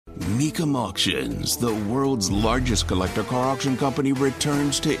Mecum Auctions, the world's largest collector car auction company,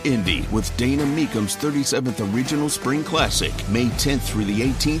 returns to Indy with Dana Mecum's 37th Original Spring Classic, May 10th through the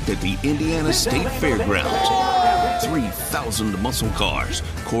 18th at the Indiana State Fairgrounds. 3,000 muscle cars,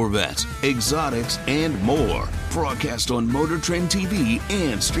 Corvettes, exotics, and more. Broadcast on Motor Trend TV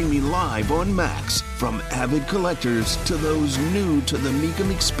and streaming live on Max. From avid collectors to those new to the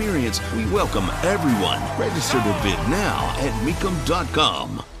Mecum experience, we welcome everyone. Register to bid now at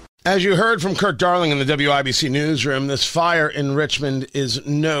Mecum.com. As you heard from Kurt Darling in the WIBC newsroom, this fire in Richmond is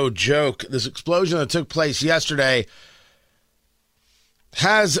no joke. This explosion that took place yesterday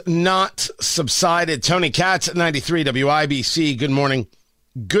has not subsided. Tony Katz at 93 WIBC. Good morning.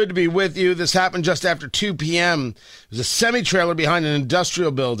 Good to be with you. This happened just after 2 p.m. There's a semi-trailer behind an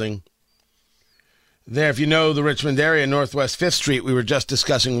industrial building. There, if you know the Richmond area, Northwest 5th Street, we were just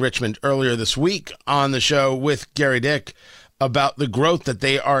discussing Richmond earlier this week on the show with Gary Dick about the growth that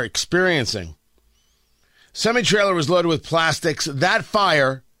they are experiencing. Semi-trailer was loaded with plastics. That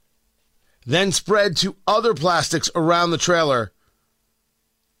fire then spread to other plastics around the trailer.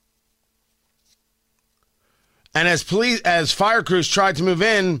 And as fire crews tried to move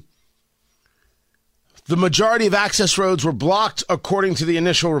in, the majority of access roads were blocked, according to the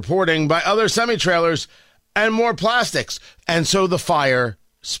initial reporting, by other semi-trailers and more plastics. And so the fire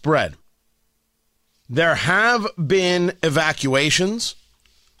spread. There have been evacuations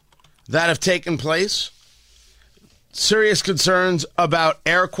that have taken place. Serious concerns about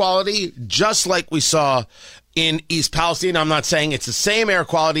air quality, just like we saw in East Palestine. I'm not saying it's the same air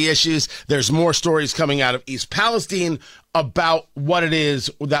quality issues. There's more stories coming out of East Palestine about what it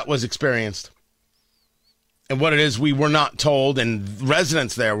is that was experienced and what it is we were not told, and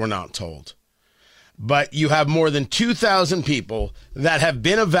residents there were not told. But you have more than 2,000 people that have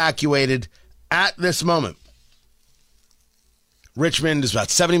been evacuated at this moment. Richmond is about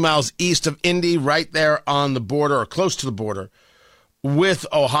 70 miles east of Indy, right there on the border, or close to the border, with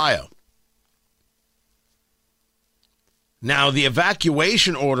Ohio. Now, the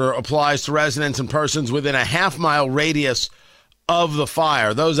evacuation order applies to residents and persons within a half-mile radius of the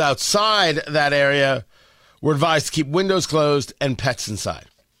fire. Those outside that area were advised to keep windows closed and pets inside.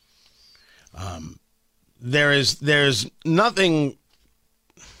 There's nothing.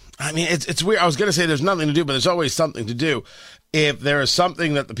 I mean, it's weird. I was going to say there's nothing to do, but there's always something to do. If there is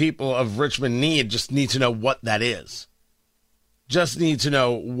something that the people of Richmond just need to know what that is. Just need to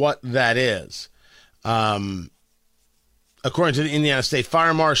know what that is. According to the Indiana State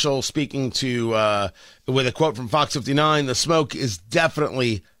Fire Marshal, speaking to with a quote from Fox 59, the smoke is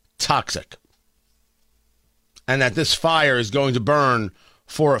definitely toxic, and that this fire is going to burn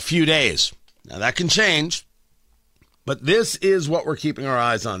for a few days. Now, that can change, but this is what we're keeping our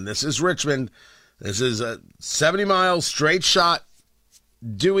eyes on. This is Richmond. This is a 70 miles straight shot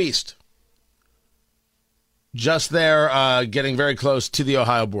due east, just there, getting very close to the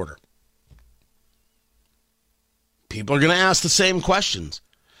Ohio border. People are going to ask the same questions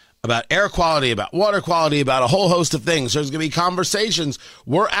about air quality, about water quality, about a whole host of things. There's going to be conversations.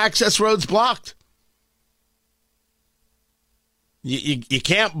 Were access roads blocked? You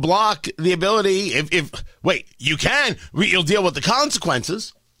can't block the ability. Wait, you can. You'll deal with the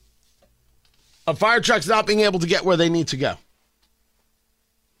consequences of fire trucks not being able to get where they need to go.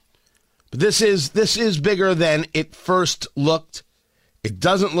 But this is bigger than it first looked. It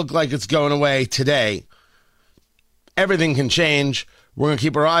doesn't look like it's going away today. Everything can change. We're going to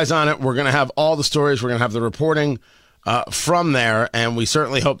keep our eyes on it. We're going to have all the stories. We're going to have the reporting from there. And we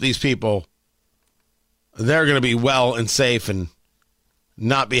certainly hope these people, they're going to be well and safe and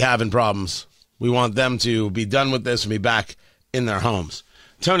not be having problems. We want them to be done with this and be back in their homes.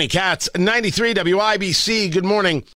 Tony Katz, 93 WIBC. Good morning.